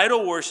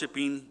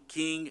 idol-worshiping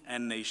king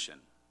and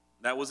nation.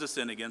 That was a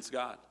sin against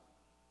God.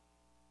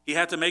 He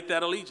had to make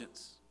that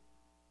allegiance.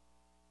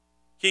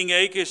 King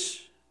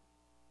Achish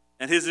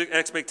and his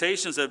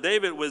expectations of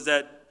David was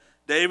that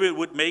David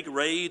would make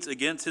raids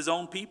against his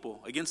own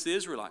people, against the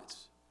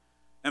Israelites.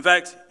 In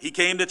fact, he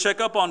came to check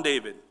up on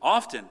David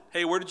often.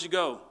 "Hey, where did you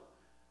go?"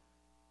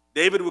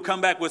 David would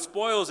come back with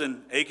spoils,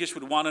 and Achish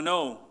would want to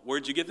know,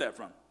 "Where'd you get that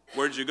from?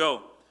 Where'd you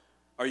go?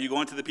 Are you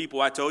going to the people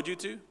I told you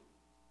to?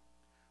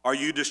 Are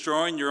you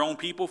destroying your own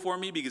people for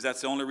me? Because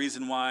that's the only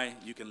reason why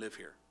you can live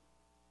here."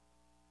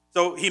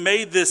 So he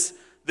made this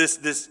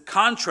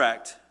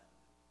contract,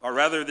 or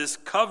rather this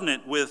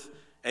covenant with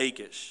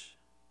Achish,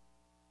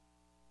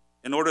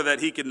 in order that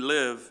he can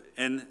live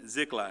in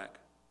Ziklag.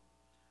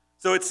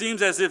 So it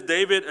seems as if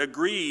David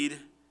agreed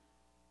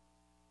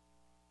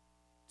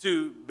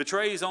to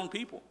betray his own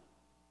people.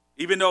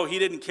 Even though he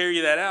didn't carry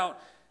that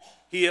out,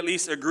 he at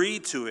least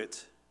agreed to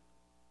it.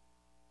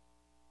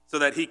 so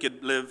that he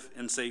could live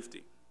in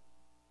safety.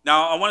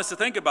 Now, I want us to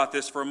think about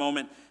this for a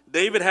moment.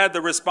 David had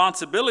the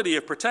responsibility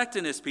of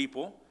protecting his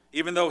people,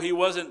 even though he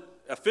wasn't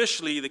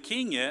officially the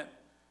king yet.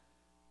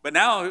 But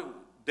now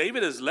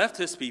David has left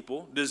his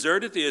people,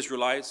 deserted the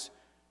Israelites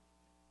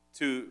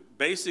to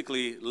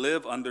basically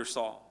live under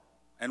Saul.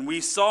 And we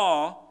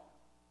saw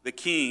the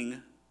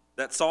king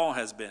that Saul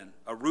has been,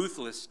 a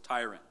ruthless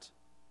tyrant.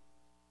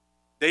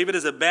 David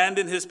has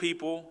abandoned his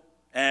people,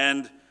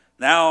 and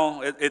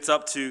now it's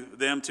up to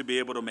them to be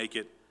able to make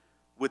it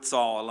with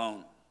Saul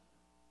alone.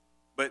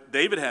 But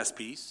David has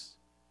peace.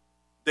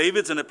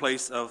 David's in a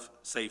place of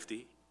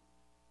safety.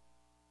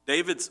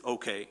 David's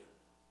okay.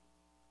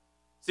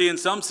 See, in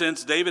some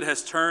sense, David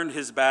has turned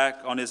his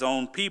back on his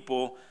own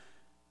people,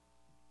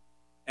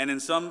 and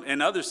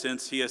in other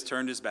sense, he has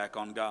turned his back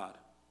on God.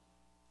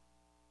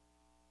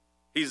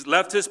 He's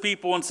left his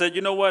people and said,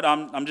 you know what,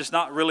 I'm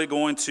not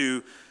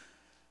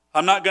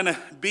going to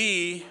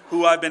be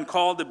who I've been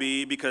called to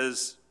be,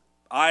 because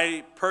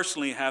I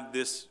personally have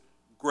this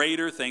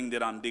greater thing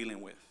that I'm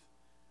dealing with.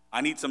 I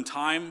need some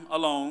time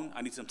alone.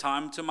 I need some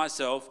time to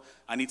myself.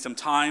 I need some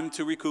time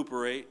to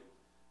recuperate.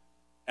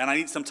 And I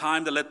need some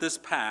time to let this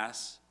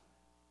pass.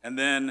 And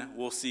then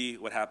we'll see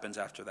what happens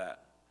after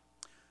that.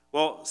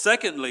 Well,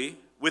 secondly,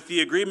 with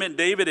the agreement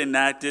David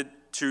enacted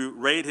to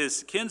raid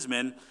his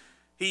kinsmen,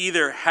 he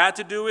either had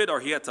to do it or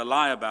he had to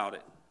lie about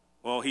it.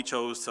 Well, he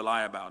chose to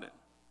lie about it.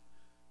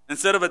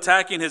 Instead of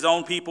attacking his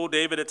own people,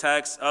 David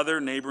attacks other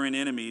neighboring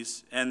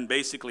enemies and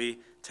basically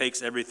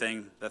takes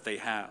everything that they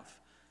have.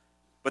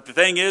 But the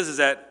thing is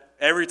that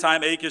every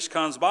time Achish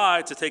comes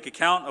by to take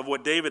account of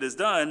what David has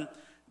done,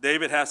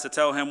 David has to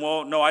tell him,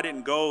 well, no, I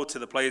didn't go to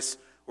the place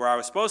where I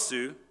was supposed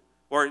to.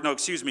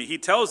 He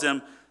tells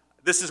him,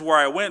 this is where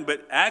I went,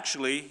 but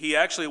he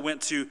actually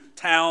went to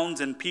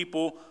towns and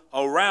people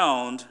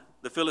around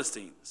the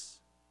Philistines.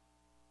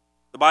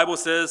 The Bible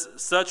says,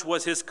 such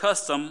was his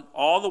custom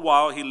all the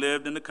while he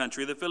lived in the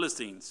country of the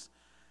Philistines.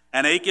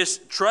 And Achish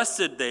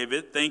trusted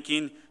David,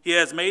 thinking, he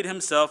has made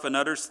himself an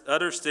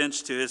utter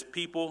stench to his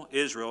people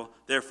Israel,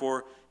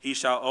 therefore he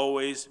shall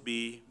always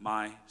be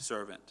my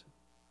servant.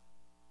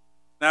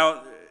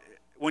 Now,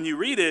 when you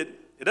read it,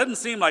 it doesn't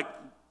seem like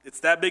it's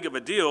that big of a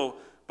deal,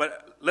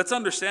 but let's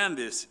understand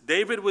this.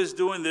 David was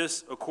doing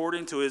this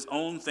according to his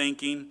own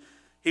thinking.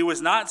 He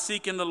was not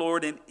seeking the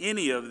Lord in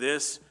any of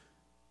this,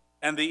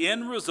 and the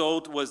end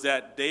result was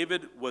that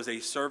David was a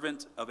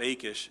servant of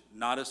Achish,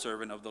 not a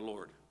servant of the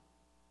Lord.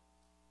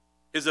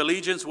 His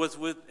allegiance was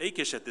with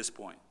Achish at this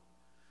point.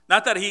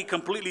 Not that he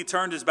completely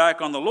turned his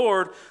back on the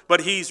Lord,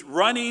 but he's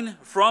running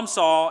from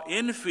Saul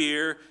in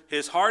fear.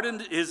 His heart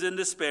is in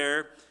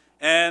despair.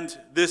 And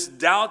this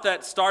doubt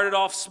that started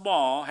off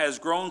small has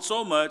grown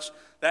so much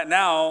that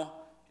now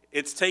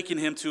it's taken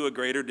him to a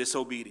greater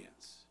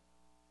disobedience.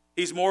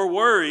 He's more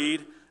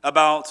worried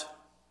about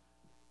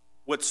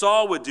what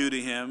Saul would do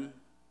to him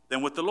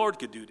than what the Lord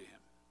could do to him.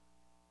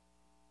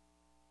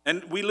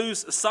 And we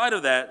lose sight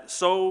of that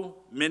so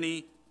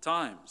many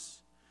times.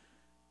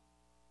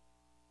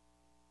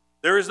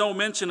 There is no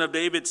mention of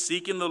David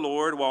seeking the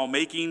Lord while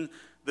making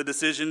the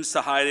decisions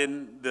to hide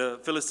in the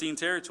Philistine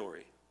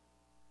territory.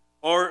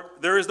 Or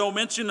there is no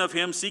mention of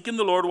him seeking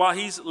the Lord while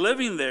he's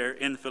living there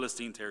in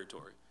Philistine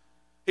territory.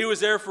 He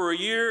was there for 1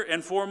 year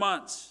and 4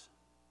 months.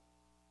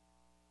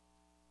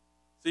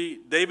 See,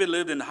 David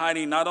lived in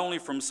hiding not only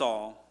from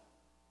Saul.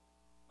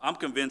 I'm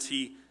convinced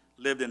he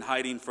lived in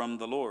hiding from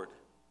the Lord.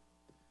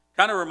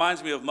 Kind of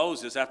reminds me of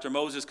Moses after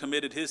Moses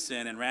committed his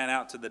sin and ran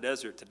out to the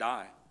desert to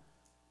die.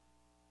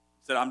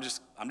 He said, I'm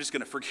just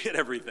going to forget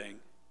everything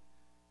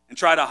and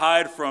try to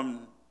hide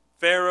from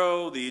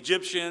Pharaoh, the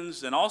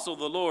Egyptians, and also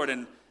the Lord.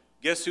 And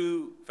guess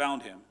who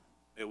found him?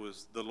 It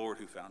was the Lord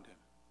who found him.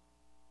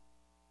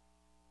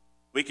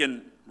 We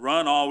can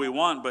run all we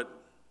want, but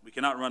we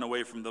cannot run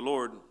away from the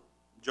Lord.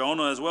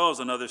 Jonah as well is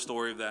another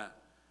story of that.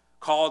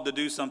 Called to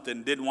do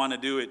something, didn't want to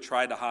do it,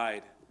 tried to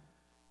hide.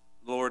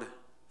 The Lord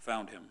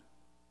found him.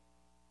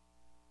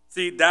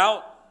 See,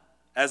 doubt,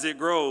 as it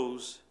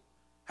grows,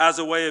 has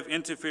a way of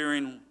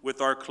interfering with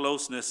our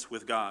closeness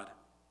with God.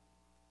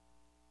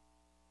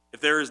 If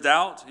there is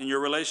doubt in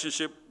your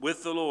relationship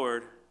with the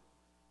Lord,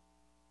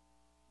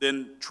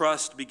 then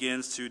trust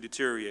begins to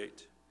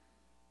deteriorate.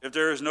 If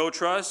there is no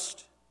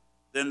trust,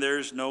 then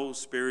there's no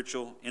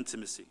spiritual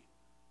intimacy.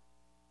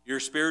 Your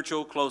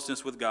spiritual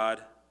closeness with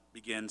God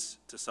begins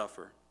to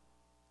suffer.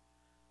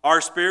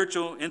 Our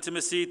spiritual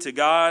intimacy to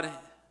God,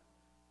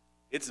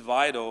 it's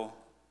vital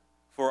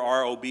for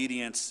our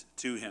obedience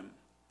to him.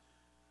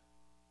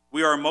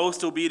 We are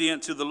most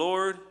obedient to the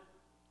Lord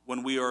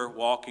when we are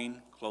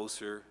walking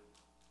closer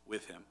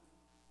with him.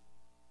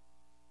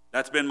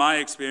 That's been my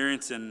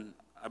experience, and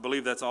I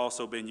believe that's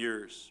also been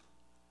yours.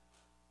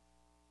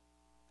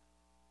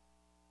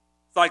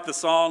 It's like the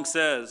song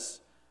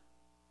says,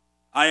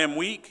 I am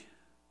weak,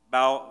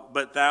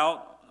 but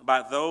thou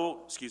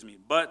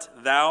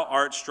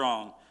art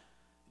strong.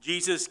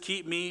 Jesus,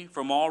 keep me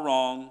from all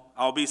wrong.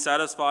 I'll be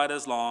satisfied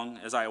as long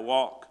as I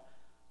walk.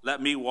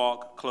 Let me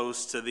walk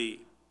close to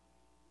thee.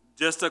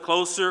 Just a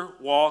closer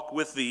walk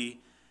with thee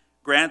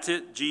Grant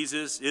it,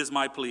 Jesus, is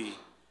my plea.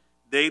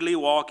 Daily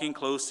walking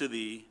close to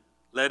thee,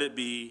 let it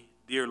be,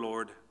 dear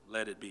Lord,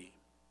 let it be.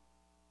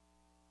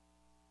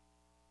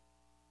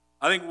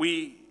 I think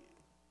we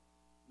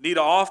need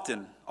to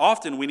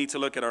often we need to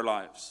look at our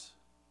lives.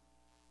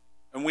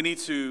 And we need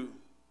to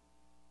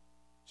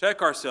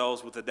check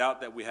ourselves with the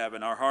doubt that we have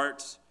in our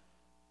hearts.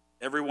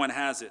 Everyone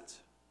has it.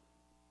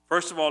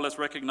 First of all, let's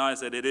recognize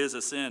that it is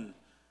a sin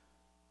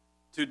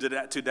to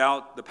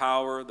doubt the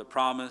power, the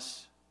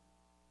promise,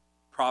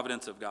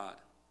 providence of God.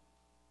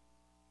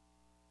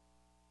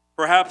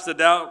 Perhaps the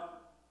doubt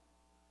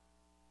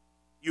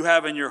you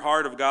have in your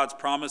heart of God's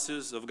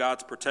promises, of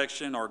God's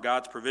protection or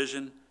God's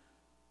provision,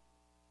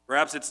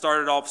 perhaps it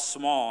started off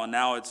small and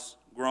now it's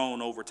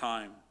grown over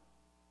time.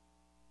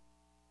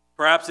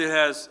 Perhaps it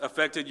has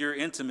affected your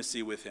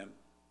intimacy with him.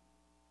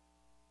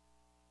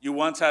 You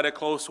once had a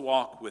close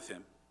walk with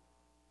him.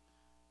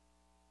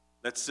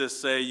 Let's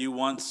just say you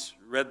once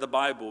read the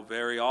Bible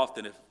very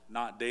often, if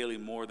not daily,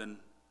 more than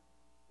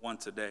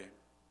once a day.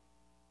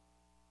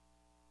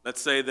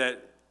 Let's say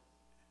that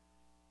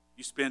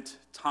you spent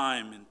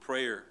time in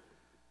prayer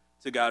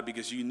to God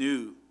because you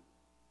knew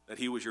that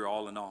he was your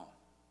all in all.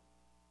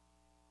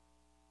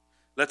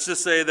 Let's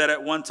just say that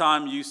at one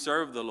time you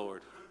served the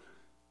Lord.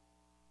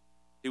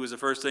 He was the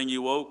first thing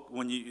you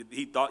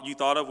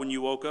thought of when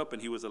you woke up,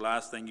 and he was the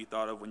last thing you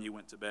thought of when you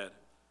went to bed.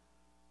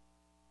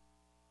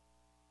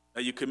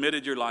 That you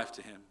committed your life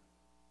to him.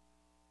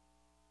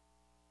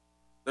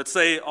 Let's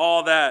say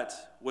all that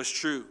was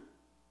true,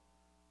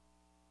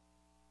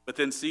 but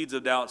then seeds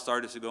of doubt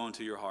started to go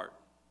into your heart.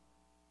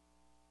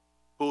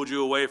 Pulled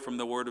you away from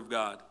the Word of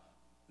God.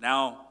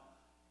 Now,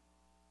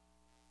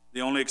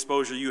 the only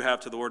exposure you have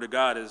to the Word of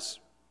God is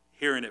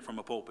hearing it from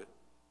a pulpit.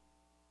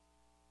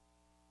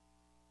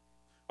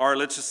 Or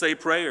let's just say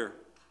prayer.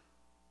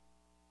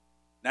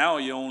 Now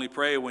you only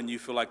pray when you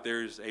feel like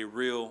there's a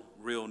real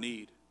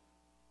need.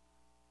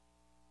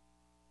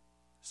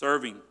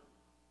 Serving.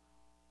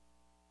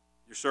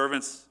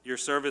 Your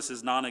service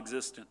is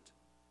non-existent.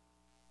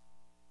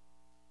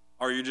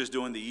 Or you're just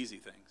doing the easy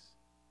things.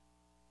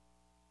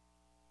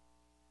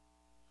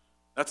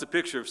 That's a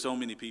picture of so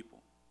many people.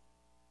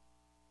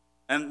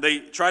 And they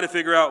try to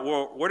figure out,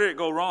 well, where did it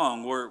go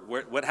wrong?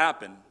 What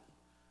happened?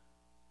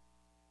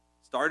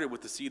 Started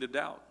with the seed of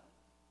doubt.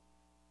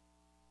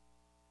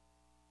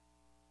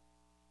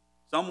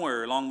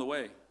 Somewhere along the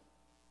way.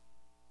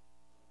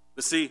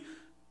 But see,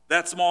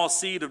 that small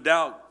seed of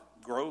doubt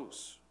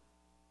grows.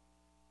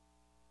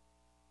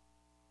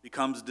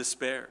 Becomes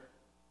despair.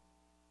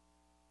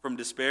 From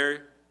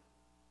despair,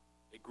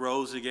 it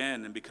grows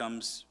again and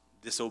becomes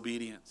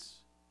disobedience.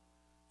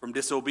 From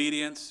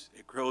disobedience,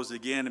 it grows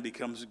again and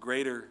becomes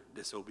greater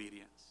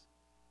disobedience.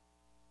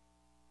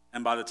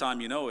 And by the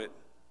time you know it,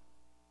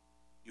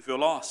 you feel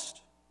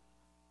lost.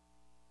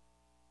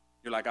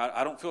 You're like,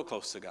 I don't feel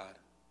close to God.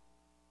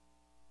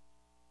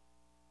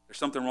 There's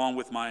something wrong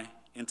with my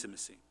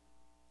intimacy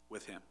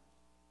with him.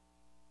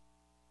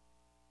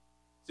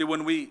 See,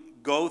 when we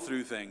go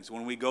through things,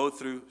 when we go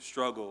through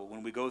struggle,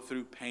 when we go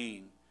through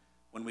pain,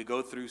 when we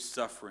go through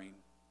suffering,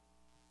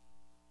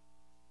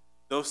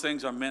 those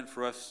things are meant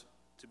for us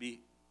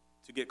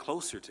to get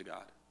closer to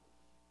God.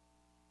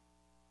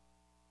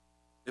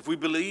 If we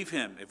believe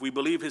him, if we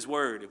believe his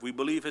word, if we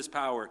believe his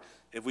power,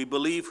 if we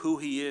believe who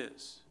he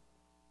is,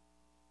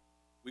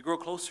 we grow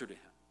closer to him.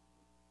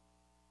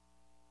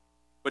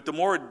 But the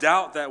more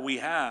doubt that we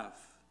have,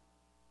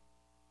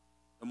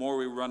 the more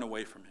we run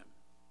away from him.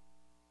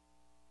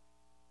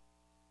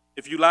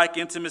 If you lack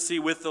intimacy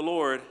with the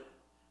Lord,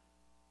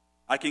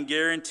 I can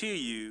guarantee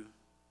you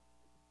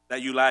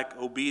that you lack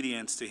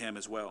obedience to him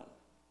as well.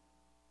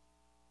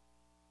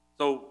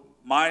 So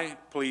my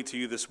plea to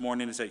you this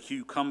morning is that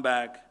you come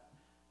back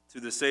to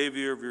the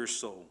Savior of your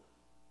soul,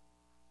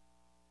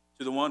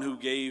 to the one who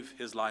gave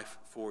his life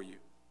for you.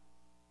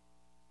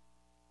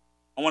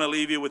 I want to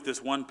leave you with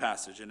this one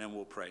passage, and then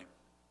we'll pray.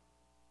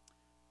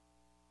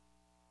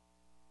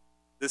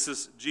 This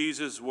is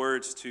Jesus'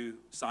 words to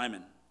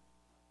Simon.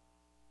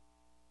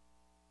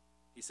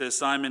 He says,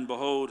 Simon,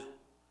 behold,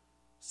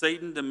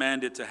 Satan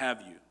demanded to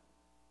have you,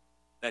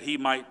 that he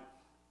might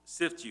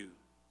sift you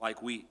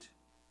like wheat.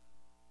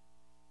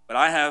 But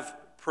I have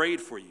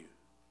prayed for you,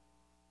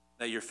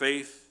 that your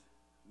faith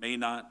may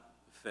not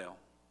fail.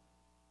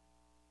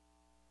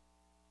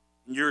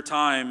 In your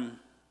time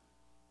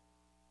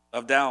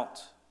of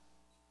doubt,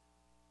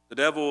 the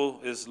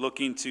devil is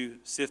looking to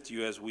sift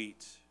you as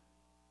wheat.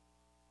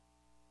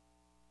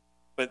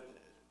 But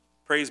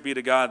praise be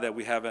to God that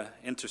we have an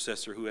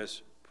intercessor who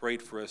has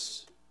prayed for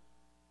us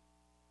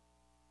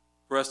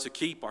to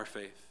keep our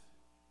faith.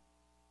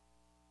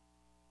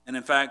 And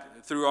in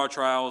fact, through our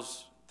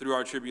trials, through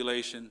our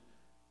tribulation,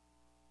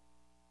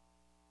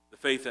 the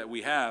faith that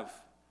we have,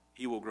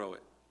 he will grow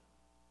it.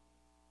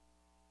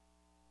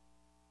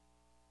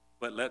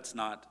 But let's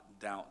not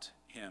doubt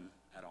him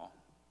at all.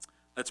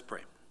 Let's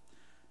pray.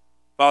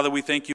 Father, we thank you.